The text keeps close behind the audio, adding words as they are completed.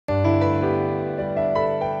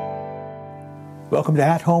Welcome to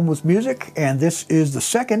At Home with Music, and this is the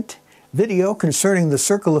second video concerning the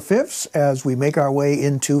circle of fifths as we make our way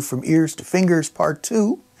into From Ears to Fingers Part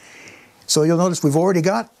 2. So you'll notice we've already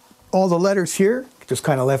got all the letters here, just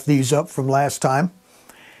kind of left these up from last time.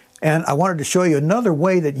 And I wanted to show you another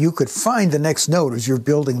way that you could find the next note as you're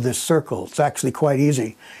building this circle. It's actually quite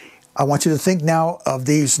easy. I want you to think now of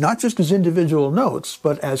these not just as individual notes,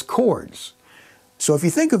 but as chords. So if you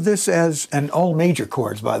think of this as, and all major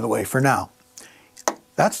chords, by the way, for now.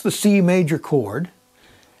 That's the C major chord.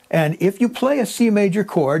 And if you play a C major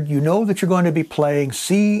chord, you know that you're going to be playing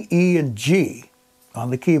C, E, and G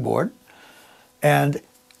on the keyboard. And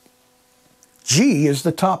G is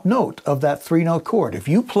the top note of that three-note chord. If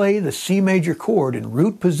you play the C major chord in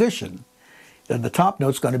root position, then the top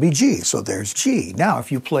note's going to be G. So there's G. Now,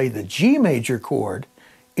 if you play the G major chord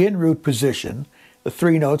in root position, the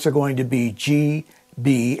three notes are going to be G,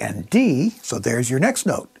 B, and D. So there's your next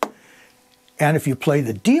note. And if you play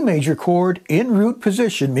the D major chord in root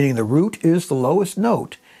position, meaning the root is the lowest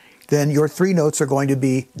note, then your three notes are going to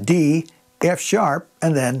be D, F sharp,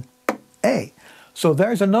 and then A. So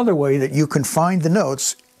there's another way that you can find the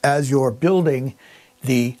notes as you're building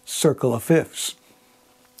the circle of fifths.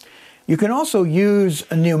 You can also use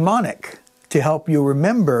a mnemonic to help you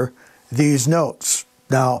remember these notes.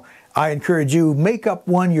 Now, I encourage you, make up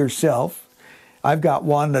one yourself. I've got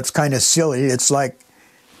one that's kind of silly. It's like,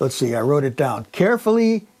 let's see, I wrote it down.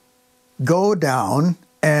 Carefully go down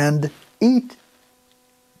and eat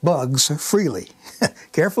bugs freely.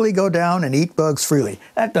 Carefully go down and eat bugs freely.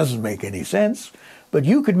 That doesn't make any sense, but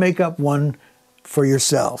you could make up one for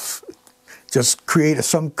yourself. Just create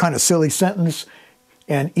some kind of silly sentence,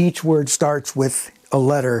 and each word starts with a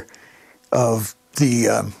letter of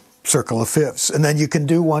the circle of fifths. And then you can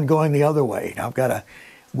do one going the other way. Now I've got to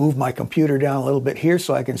move my computer down a little bit here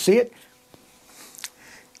so I can see it.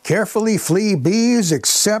 Carefully flee bees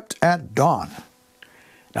except at dawn.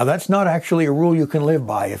 Now that's not actually a rule you can live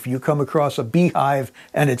by. If you come across a beehive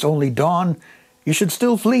and it's only dawn, you should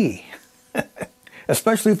still flee,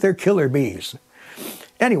 especially if they're killer bees.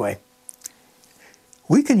 Anyway,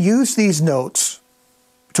 we can use these notes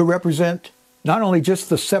to represent not only just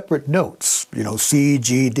the separate notes, you know, C,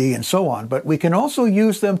 G, D, and so on, but we can also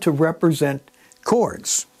use them to represent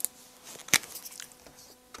chords.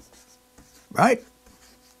 Right?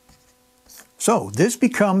 So this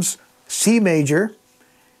becomes C major,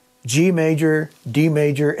 G major, D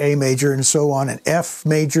major, A major, and so on, and F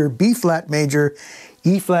major, B flat major,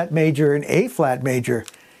 E flat major, and A flat major.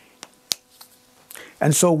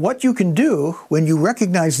 And so what you can do when you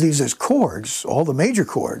recognize these as chords, all the major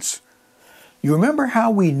chords, you remember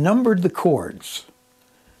how we numbered the chords.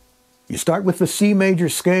 You start with the C major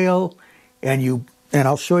scale, and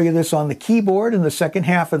I'll show you this on the keyboard in the second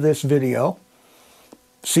half of this video.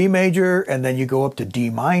 C major, and then you go up to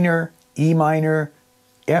D minor, E minor,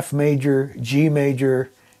 F major, G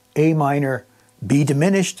major, A minor, B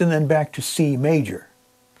diminished, and then back to C major.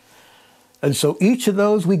 And so each of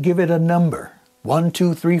those we give it a number. 1,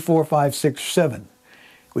 2, 3, 4, 5, 6, 7.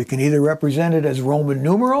 We can either represent it as Roman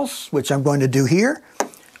numerals, which I'm going to do here.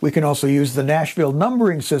 We can also use the Nashville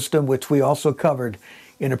numbering system, which we also covered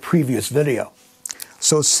in a previous video.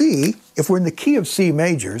 So C, if we're in the key of C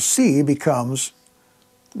major, C becomes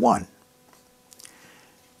 1.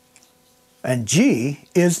 And G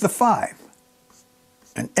is the 5.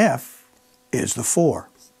 And F is the 4.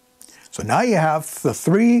 So now you have the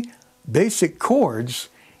three basic chords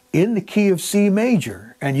in the key of C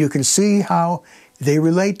major, and you can see how they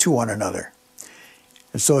relate to one another.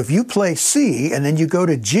 And so if you play C and then you go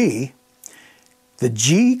to G, the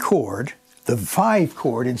G chord, the 5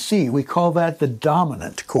 chord in C, we call that the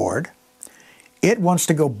dominant chord. It wants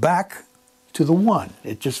to go back to the 1.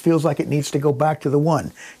 It just feels like it needs to go back to the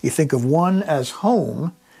 1. You think of 1 as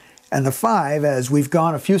home, and the 5 as we've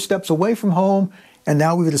gone a few steps away from home, and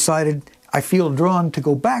now we've decided I feel drawn to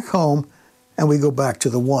go back home, and we go back to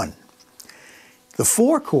the 1. The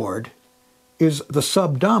 4 chord is the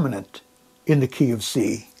subdominant in the key of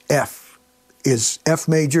C. F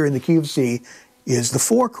major in the key of C is the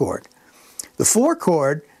 4 chord. The 4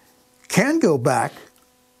 chord can go back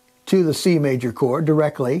to the C major chord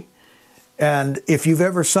directly. And if you've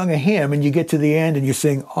ever sung a hymn and you get to the end and you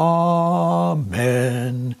sing,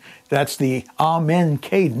 Amen, that's the Amen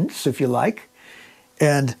cadence, if you like.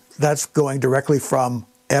 And that's going directly from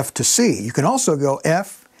F to C. You can also go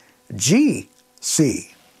F, G,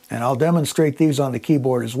 C. And I'll demonstrate these on the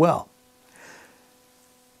keyboard as well.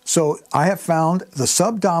 So I have found the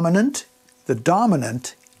subdominant, the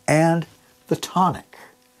dominant, and the tonic.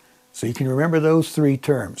 So you can remember those three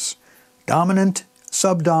terms. Dominant,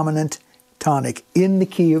 subdominant, tonic in the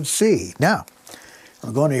key of C. Now,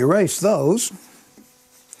 I'm going to erase those.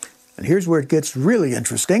 And here's where it gets really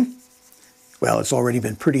interesting. Well, it's already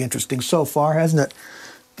been pretty interesting so far, hasn't it?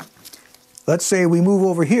 Let's say we move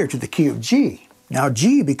over here to the key of G. Now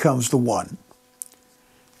G becomes the 1.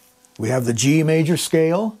 We have the G major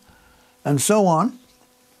scale, and so on.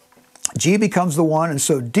 G becomes the 1, and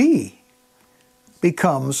so D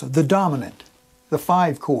becomes the dominant, the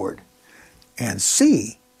 5 chord. And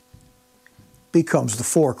C becomes the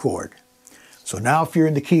 4 chord. So now if you're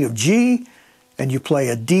in the key of G and you play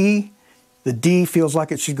a D, the D feels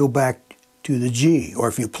like it should go back to the G. Or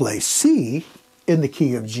if you play C in the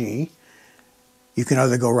key of G, you can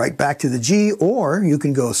either go right back to the G, or you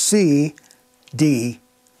can go C, D,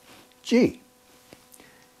 G.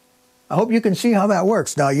 I hope you can see how that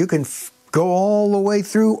works. Now you can go all the way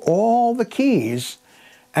through all the keys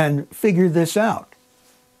and figure this out.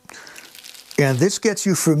 And this gets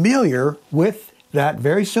you familiar with that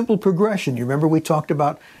very simple progression. You remember we talked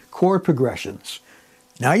about chord progressions.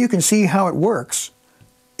 Now you can see how it works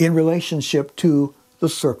in relationship to the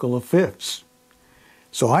circle of fifths.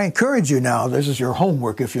 So I encourage you now, this is your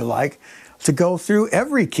homework if you like, to go through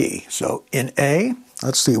every key. So in A,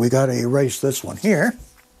 let's see, we got to erase this one here.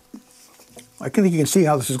 I think you can see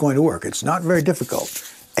how this is going to work. It's not very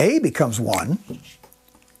difficult. A becomes 1,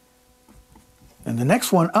 and the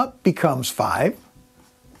next one up becomes 5,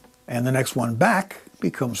 and the next one back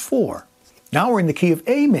becomes 4. Now we're in the key of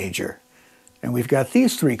A major, and we've got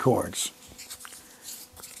these 3 chords.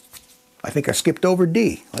 I think I skipped over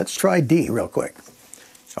D. Let's try D real quick.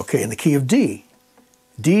 Okay, in the key of D,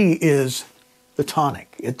 D is the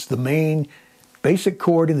tonic. It's the main basic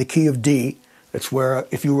chord in the key of D. That's where,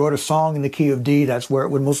 if you wrote a song in the key of D, that's where it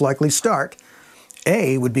would most likely start.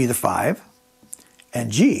 A would be the 5, and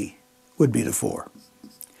G would be the 4.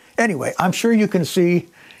 Anyway, I'm sure you can see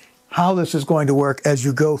how this is going to work as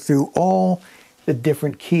you go through all the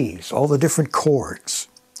different keys, all the different chords.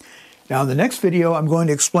 Now in the next video, I'm going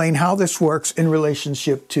to explain how this works in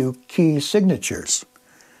relationship to key signatures.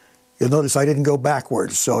 You'll notice I didn't go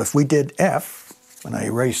backwards. So if we did F, when I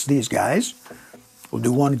erase these guys, we'll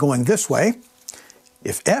do one going this way.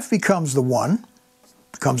 If F becomes the 1,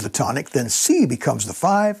 becomes the tonic, then C becomes the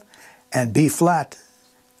 5, and B flat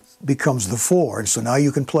becomes the 4. And so now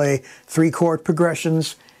you can play 3 chord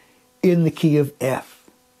progressions in the key of F.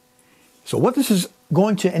 So what this is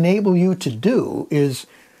going to enable you to do is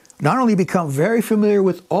not only become very familiar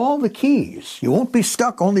with all the keys, you won't be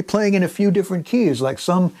stuck only playing in a few different keys like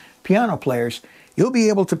some piano players. You'll be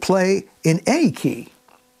able to play in any key,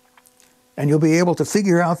 and you'll be able to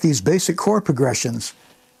figure out these basic chord progressions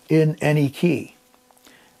in any key.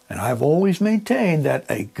 And I've always maintained that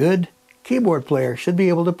a good keyboard player should be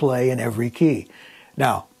able to play in every key.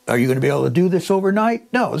 Now, are you going to be able to do this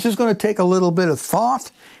overnight? No, this is going to take a little bit of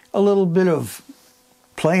thought, a little bit of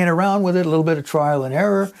playing around with it, a little bit of trial and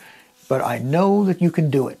error, but I know that you can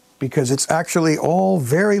do it because it's actually all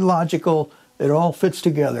very logical. It all fits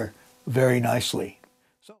together very nicely.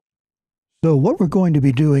 So what we're going to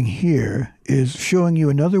be doing here is showing you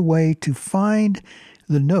another way to find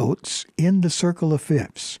the notes in the circle of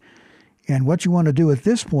fifths. And what you want to do at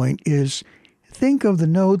this point is think of the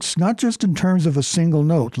notes not just in terms of a single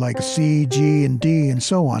note like C, G, and D, and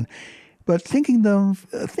so on, but thinking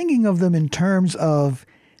of them in terms of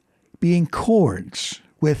being chords,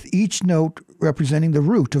 with each note representing the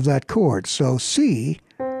root of that chord. So C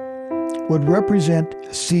would represent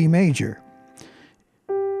C major.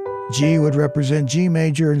 G would represent G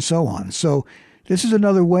major, and so on. So this is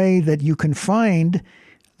another way that you can find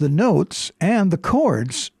the notes and the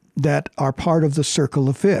chords that are part of the circle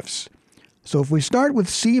of fifths. So if we start with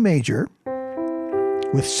C major,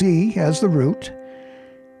 with C as the root,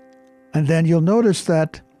 and then you'll notice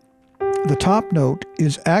that the top note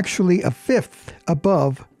is actually a fifth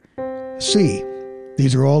above C.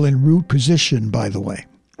 These are all in root position, by the way.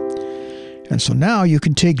 And so now you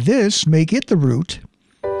can take this, make it the root,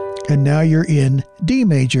 and now you're in G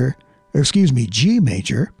major. G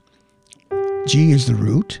is the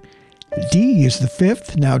root. D is the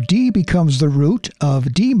fifth. Now D becomes the root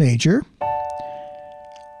of D major.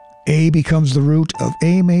 A becomes the root of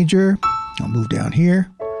A major. I'll move down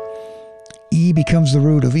here. E becomes the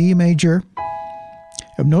root of E major.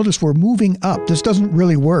 And notice we're moving up. This doesn't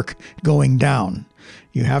really work going down.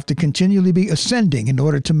 You have to continually be ascending in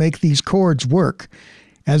order to make these chords work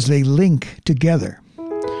as they link together.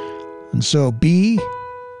 And so B,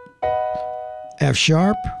 F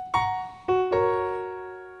sharp,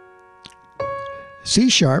 C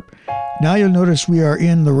sharp. Now you'll notice we are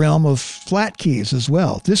in the realm of flat keys as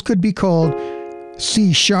well. This could be called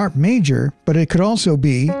C sharp major, but it could also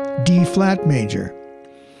be D flat major.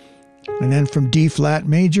 And then from D flat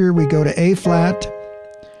major, we go to A flat,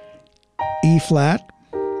 E flat,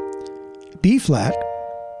 B flat,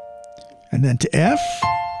 and then to F.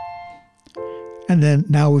 And then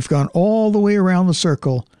now we've gone all the way around the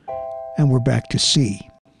circle and we're back to C.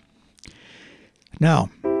 Now,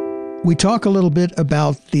 we talk a little bit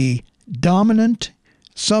about the dominant,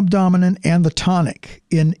 subdominant, and the tonic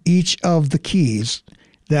in each of the keys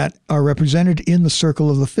that are represented in the circle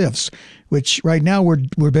of the fifths, which right now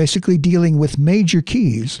we're basically dealing with major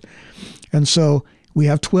keys. And so we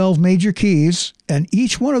have 12 major keys, and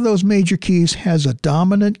each one of those major keys has a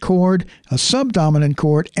dominant chord, a subdominant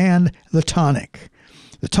chord, and the tonic.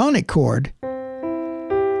 The tonic chord,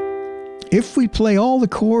 if we play all the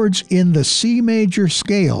chords in the C major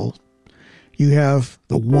scale, you have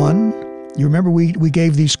the 1. You remember we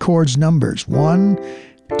gave these chords numbers. 1,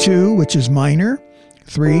 2, which is minor.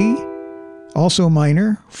 3, also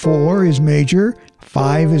minor. 4 is major.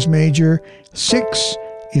 5 is major. 6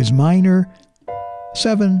 is minor.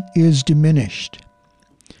 7 is diminished.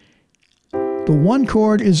 The 1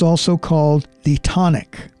 chord is also called the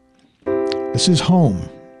tonic. This is home.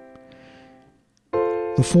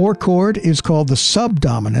 The 4 chord is called the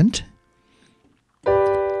subdominant.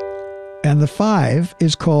 And the 5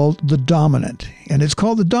 is called the dominant. And it's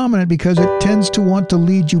called the dominant because it tends to want to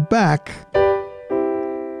lead you back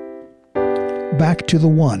to the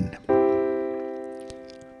 1.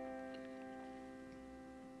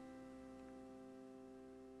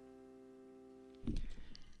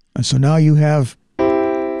 And so now you have,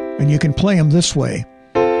 and you can play them this way.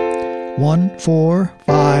 1, 4,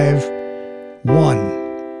 5, 1.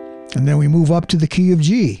 And then we move up to the key of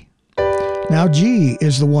G. Now G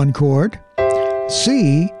is the 1 chord.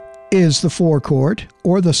 C is the 4 chord,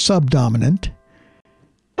 or the subdominant.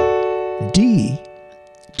 D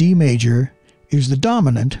major, is the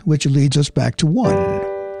dominant, which leads us back to 1.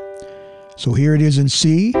 So here it is in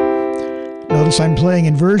C. Notice I'm playing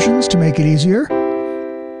inversions to make it easier.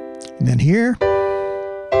 And then here.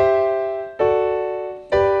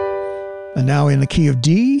 And now in the key of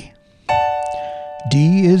D.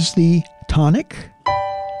 D is the tonic.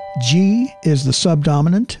 G is the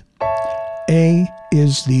subdominant. A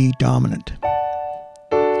is the dominant.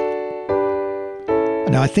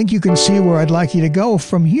 Now I think you can see where I'd like you to go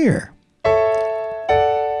from here.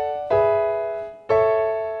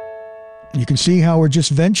 You can see how we're just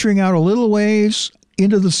venturing out a little ways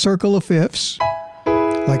into the circle of fifths.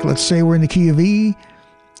 Like let's say we're in the key of E,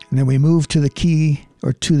 and then we move to the key,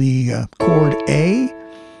 or to the chord A,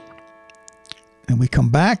 and we come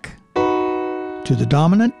back to the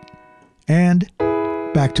dominant and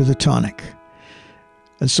back to the tonic.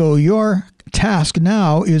 And so your task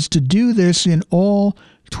now is to do this in all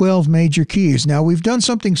 12 major keys. Now we've done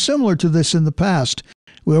something similar to this in the past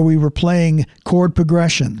where we were playing chord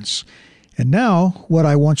progressions. And now what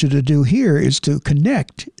I want you to do here is to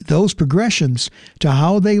connect those progressions to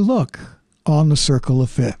how they look on the circle of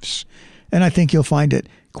fifths. And I think you'll find it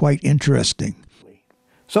quite interesting.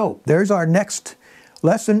 So there's our next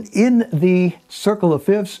lesson in the circle of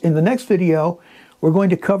fifths. In the next video, we're going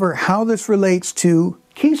to cover how this relates to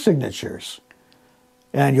key signatures.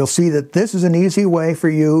 And you'll see that this is an easy way for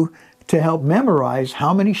you to help memorize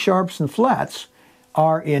how many sharps and flats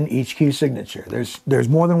are in each key signature. There's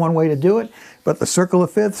more than one way to do it, but the circle of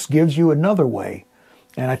fifths gives you another way.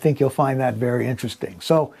 And I think you'll find that very interesting.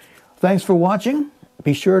 So thanks for watching.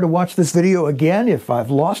 Be sure to watch this video again if I've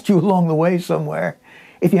lost you along the way somewhere.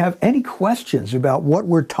 If you have any questions about what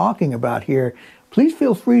we're talking about here, please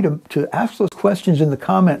feel free to ask those questions in the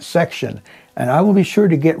comment section, and I will be sure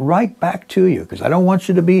to get right back to you because I don't want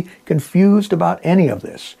you to be confused about any of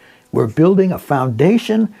this. We're building a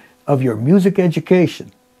foundation of your music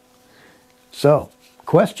education. So,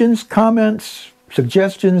 questions, comments,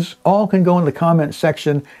 suggestions, all can go in the comment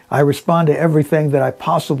section. I respond to everything that I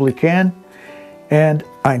possibly can. And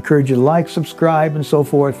I encourage you to like, subscribe, and so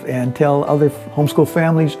forth, and tell other homeschool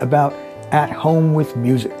families about At Home with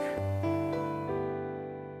Music.